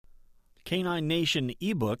Canine Nation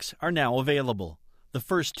ebooks are now available. The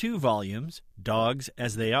first 2 volumes, Dogs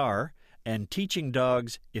as They Are and Teaching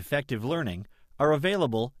Dogs Effective Learning, are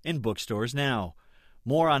available in bookstores now.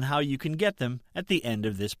 More on how you can get them at the end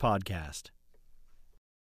of this podcast.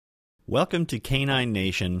 Welcome to Canine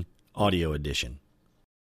Nation Audio Edition.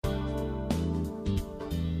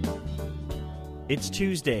 It's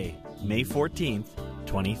Tuesday, May 14th,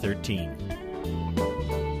 2013.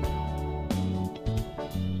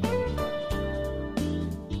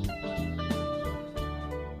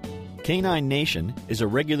 Canine Nation is a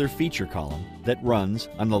regular feature column that runs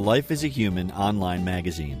on the Life as a Human online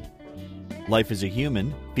magazine. Life as a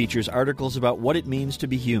Human features articles about what it means to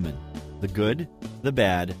be human, the good, the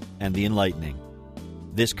bad, and the enlightening.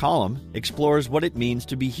 This column explores what it means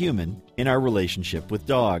to be human in our relationship with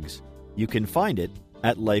dogs. You can find it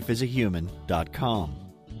at lifeasahuman.com.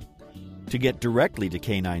 To get directly to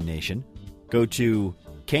Canine Nation, go to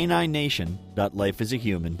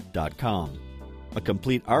caninenation.lifeasahuman.com. A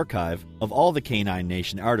complete archive of all the Canine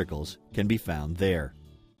Nation articles can be found there.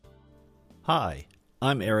 Hi,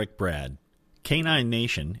 I'm Eric Brad. Canine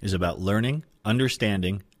Nation is about learning,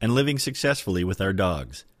 understanding, and living successfully with our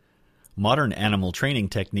dogs. Modern animal training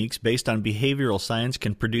techniques based on behavioral science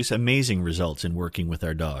can produce amazing results in working with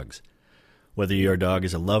our dogs. Whether your dog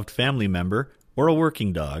is a loved family member or a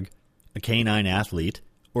working dog, a canine athlete,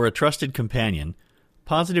 or a trusted companion,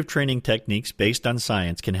 positive training techniques based on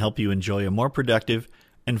science can help you enjoy a more productive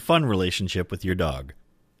and fun relationship with your dog.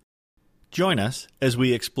 Join us as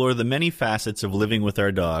we explore the many facets of living with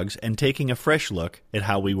our dogs and taking a fresh look at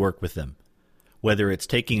how we work with them. Whether it's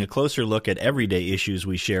taking a closer look at everyday issues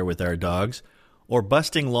we share with our dogs or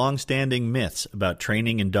busting long-standing myths about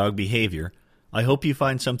training and dog behavior, I hope you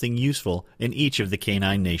find something useful in each of the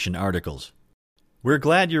Canine Nation articles. We're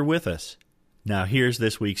glad you're with us. Now here's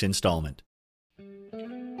this week's installment.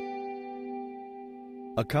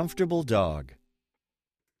 A comfortable dog.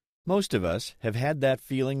 Most of us have had that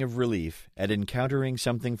feeling of relief at encountering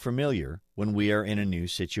something familiar when we are in a new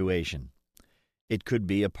situation. It could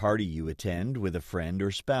be a party you attend with a friend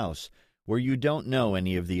or spouse where you don't know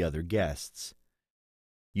any of the other guests.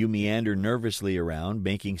 You meander nervously around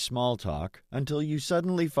making small talk until you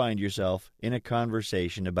suddenly find yourself in a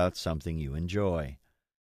conversation about something you enjoy.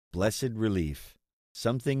 Blessed relief,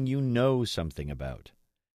 something you know something about.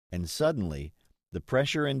 And suddenly, the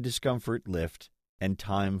pressure and discomfort lift, and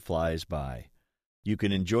time flies by. You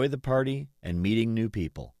can enjoy the party and meeting new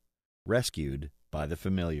people, rescued by the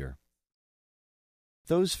familiar.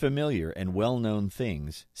 Those familiar and well-known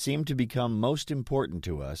things seem to become most important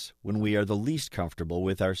to us when we are the least comfortable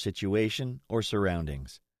with our situation or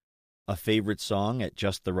surroundings. A favorite song at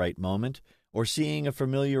just the right moment, or seeing a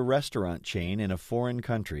familiar restaurant chain in a foreign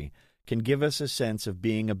country can give us a sense of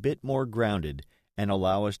being a bit more grounded and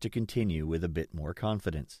allow us to continue with a bit more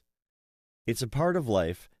confidence. It's a part of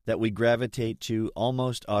life that we gravitate to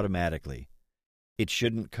almost automatically. It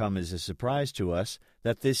shouldn't come as a surprise to us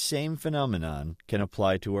that this same phenomenon can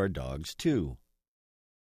apply to our dogs too.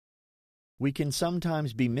 We can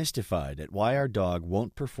sometimes be mystified at why our dog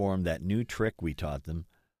won't perform that new trick we taught them,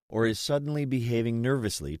 or is suddenly behaving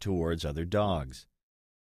nervously towards other dogs.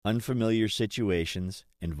 Unfamiliar situations,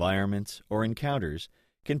 environments, or encounters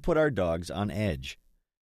can put our dogs on edge.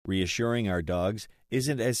 Reassuring our dogs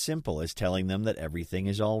isn't as simple as telling them that everything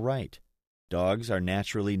is all right. Dogs are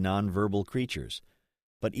naturally nonverbal creatures,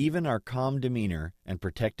 but even our calm demeanor and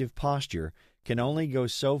protective posture can only go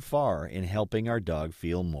so far in helping our dog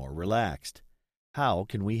feel more relaxed. How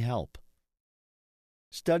can we help?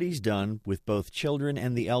 Studies done with both children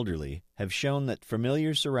and the elderly have shown that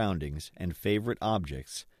familiar surroundings and favorite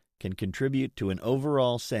objects can contribute to an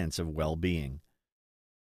overall sense of well-being.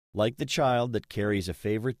 Like the child that carries a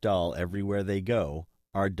favorite doll everywhere they go,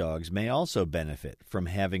 our dogs may also benefit from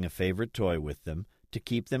having a favorite toy with them to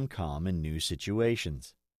keep them calm in new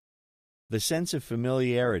situations. The sense of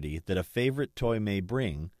familiarity that a favorite toy may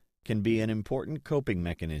bring can be an important coping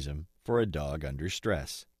mechanism for a dog under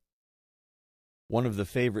stress. One of the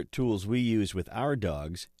favorite tools we use with our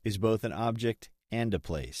dogs is both an object and a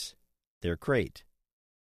place: their crate.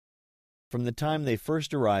 From the time they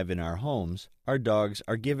first arrive in our homes, our dogs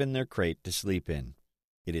are given their crate to sleep in.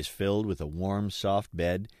 It is filled with a warm, soft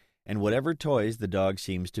bed and whatever toys the dog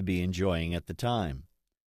seems to be enjoying at the time.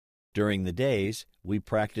 During the days, we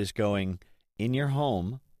practice going in your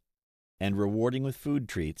home and rewarding with food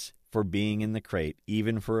treats for being in the crate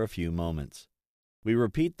even for a few moments. We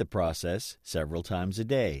repeat the process several times a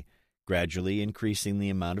day, gradually increasing the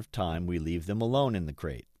amount of time we leave them alone in the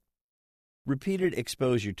crate. Repeated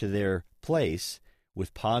exposure to their place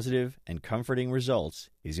with positive and comforting results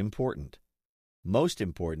is important. Most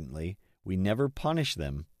importantly, we never punish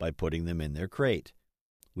them by putting them in their crate.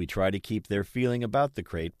 We try to keep their feeling about the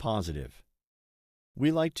crate positive.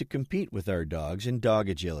 We like to compete with our dogs in dog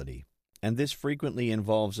agility, and this frequently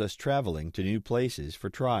involves us traveling to new places for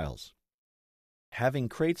trials. Having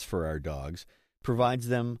crates for our dogs provides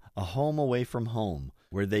them a home away from home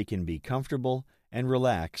where they can be comfortable and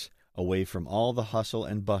relax away from all the hustle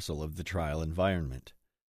and bustle of the trial environment.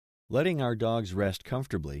 Letting our dogs rest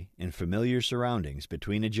comfortably in familiar surroundings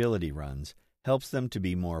between agility runs helps them to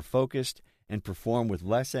be more focused and perform with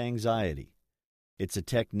less anxiety. It's a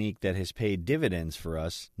technique that has paid dividends for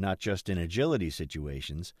us not just in agility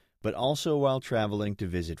situations, but also while traveling to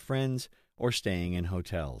visit friends or staying in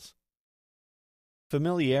hotels.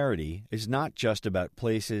 Familiarity is not just about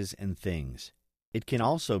places and things. It can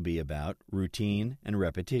also be about routine and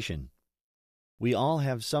repetition. We all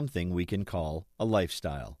have something we can call a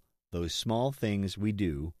lifestyle, those small things we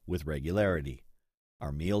do with regularity.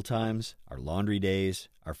 Our meal times, our laundry days,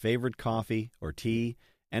 our favorite coffee or tea,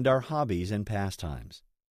 and our hobbies and pastimes.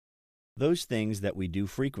 Those things that we do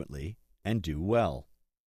frequently and do well.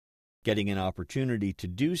 Getting an opportunity to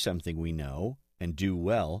do something we know and do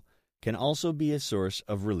well can also be a source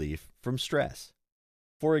of relief from stress.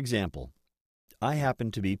 For example, I happen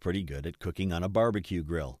to be pretty good at cooking on a barbecue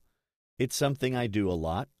grill. It's something I do a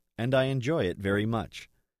lot, and I enjoy it very much.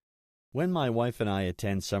 When my wife and I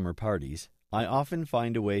attend summer parties, I often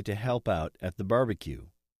find a way to help out at the barbecue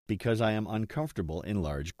because I am uncomfortable in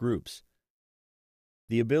large groups.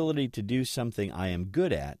 The ability to do something I am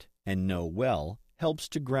good at and know well helps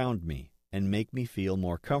to ground me and make me feel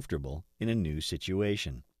more comfortable in a new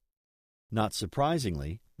situation. Not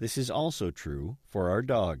surprisingly, this is also true for our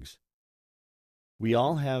dogs. We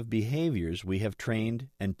all have behaviors we have trained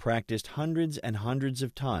and practiced hundreds and hundreds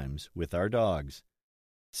of times with our dogs.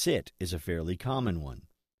 Sit is a fairly common one.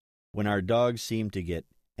 When our dogs seem to get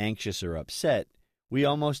anxious or upset, we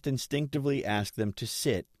almost instinctively ask them to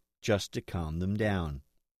sit just to calm them down.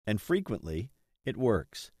 And frequently, it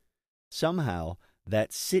works. Somehow,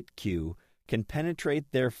 that sit cue can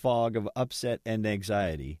penetrate their fog of upset and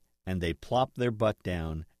anxiety, and they plop their butt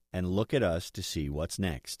down and look at us to see what's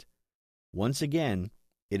next. Once again,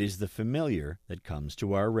 it is the familiar that comes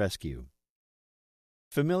to our rescue.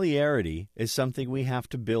 Familiarity is something we have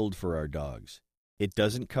to build for our dogs. It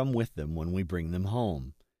doesn't come with them when we bring them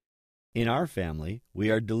home. In our family,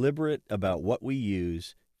 we are deliberate about what we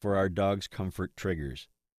use for our dog's comfort triggers.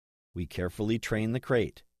 We carefully train the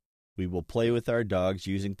crate. We will play with our dogs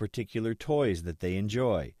using particular toys that they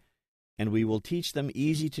enjoy, and we will teach them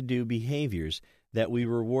easy-to-do behaviors that we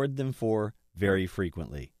reward them for very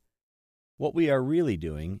frequently. What we are really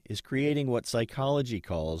doing is creating what psychology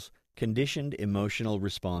calls conditioned emotional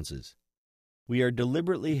responses. We are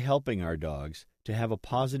deliberately helping our dogs to have a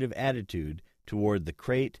positive attitude toward the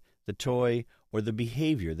crate, the toy, or the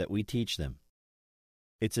behavior that we teach them.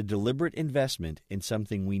 It's a deliberate investment in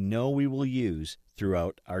something we know we will use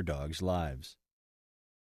throughout our dogs' lives.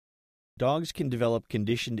 Dogs can develop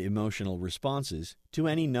conditioned emotional responses to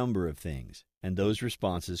any number of things, and those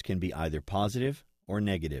responses can be either positive or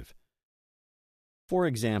negative. For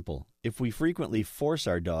example, if we frequently force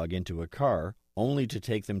our dog into a car only to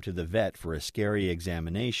take them to the vet for a scary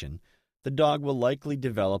examination, the dog will likely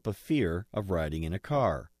develop a fear of riding in a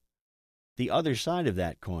car. The other side of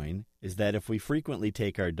that coin is that if we frequently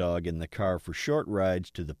take our dog in the car for short rides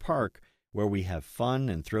to the park where we have fun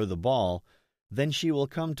and throw the ball, then she will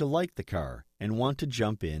come to like the car and want to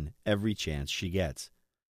jump in every chance she gets.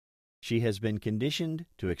 She has been conditioned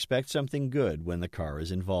to expect something good when the car is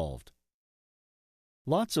involved.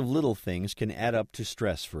 Lots of little things can add up to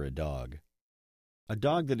stress for a dog. A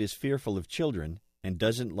dog that is fearful of children and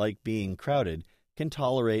doesn't like being crowded can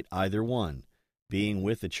tolerate either one, being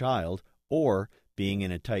with a child or being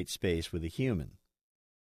in a tight space with a human.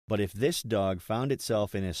 But if this dog found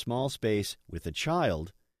itself in a small space with a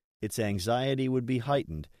child, its anxiety would be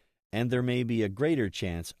heightened, and there may be a greater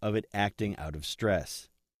chance of it acting out of stress.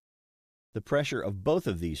 The pressure of both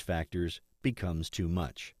of these factors becomes too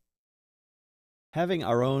much. Having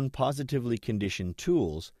our own positively conditioned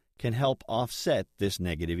tools can help offset this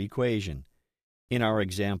negative equation. In our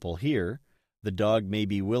example here, the dog may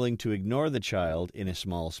be willing to ignore the child in a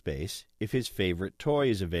small space if his favorite toy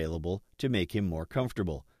is available to make him more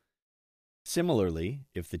comfortable. Similarly,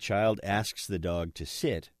 if the child asks the dog to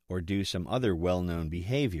sit or do some other well-known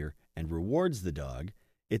behavior and rewards the dog,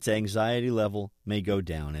 its anxiety level may go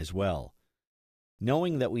down as well.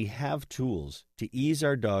 Knowing that we have tools to ease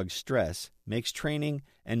our dog's stress makes training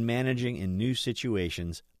and managing in new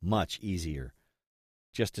situations much easier.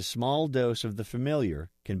 Just a small dose of the familiar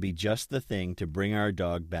can be just the thing to bring our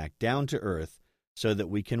dog back down to earth so that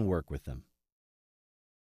we can work with them.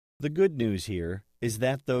 The good news here is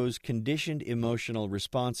that those conditioned emotional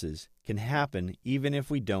responses can happen even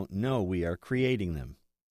if we don't know we are creating them.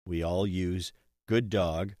 We all use good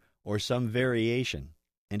dog or some variation,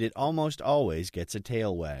 and it almost always gets a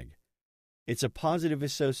tail wag. It's a positive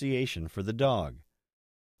association for the dog.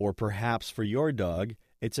 Or perhaps for your dog,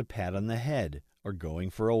 it's a pat on the head or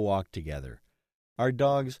going for a walk together. Our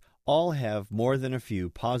dogs all have more than a few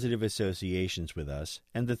positive associations with us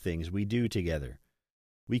and the things we do together.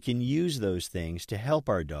 We can use those things to help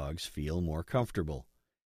our dogs feel more comfortable.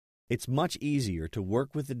 It's much easier to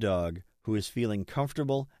work with a dog who is feeling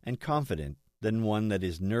comfortable and confident than one that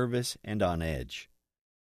is nervous and on edge.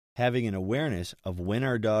 Having an awareness of when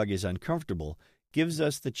our dog is uncomfortable gives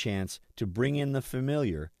us the chance to bring in the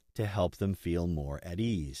familiar to help them feel more at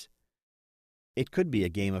ease. It could be a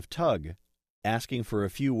game of tug, asking for a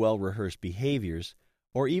few well-rehearsed behaviors,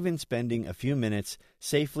 or even spending a few minutes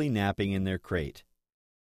safely napping in their crate.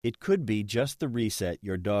 It could be just the reset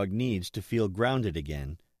your dog needs to feel grounded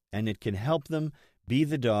again, and it can help them be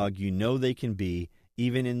the dog you know they can be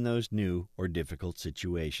even in those new or difficult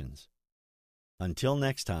situations. Until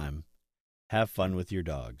next time, have fun with your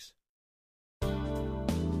dogs.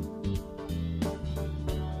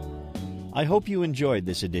 I hope you enjoyed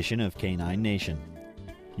this edition of Canine Nation.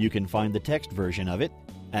 You can find the text version of it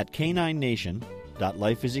at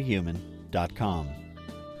caninenation.lifeasahuman.com.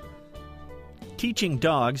 Teaching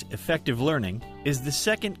Dogs Effective Learning is the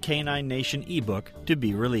second Canine Nation ebook to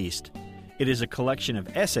be released. It is a collection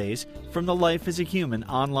of essays from the Life as a Human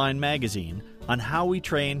online magazine on how we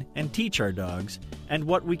train and teach our dogs and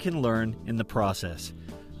what we can learn in the process.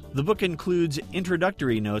 The book includes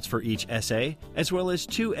introductory notes for each essay, as well as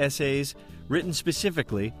 2 essays written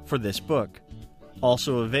specifically for this book.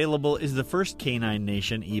 Also available is the first Canine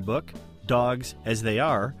Nation ebook, Dogs as They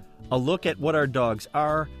Are, a look at what our dogs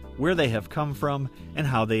are, where they have come from, and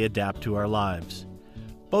how they adapt to our lives.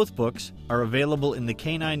 Both books are available in the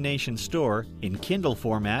Canine Nation store in Kindle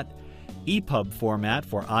format, EPUB format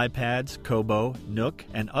for iPads, Kobo, Nook,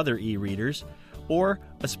 and other e-readers, or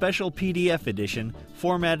a special PDF edition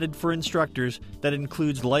formatted for instructors that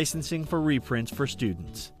includes licensing for reprints for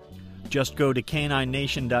students. Just go to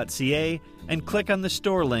caninenation.ca and click on the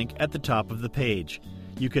store link at the top of the page.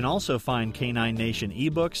 You can also find Canine Nation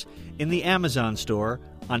ebooks in the Amazon store,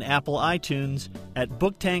 on Apple iTunes, at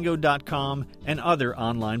booktango.com, and other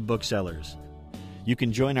online booksellers. You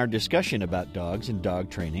can join our discussion about dogs and dog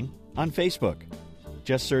training on Facebook.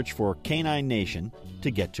 Just search for Canine Nation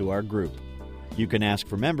to get to our group. You can ask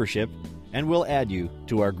for membership, and we'll add you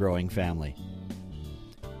to our growing family.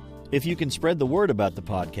 If you can spread the word about the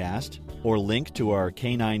podcast or link to our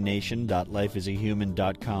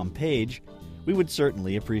caninenation.lifeasahuman.com page, we would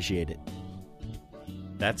certainly appreciate it.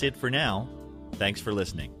 That's it for now. Thanks for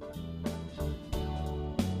listening.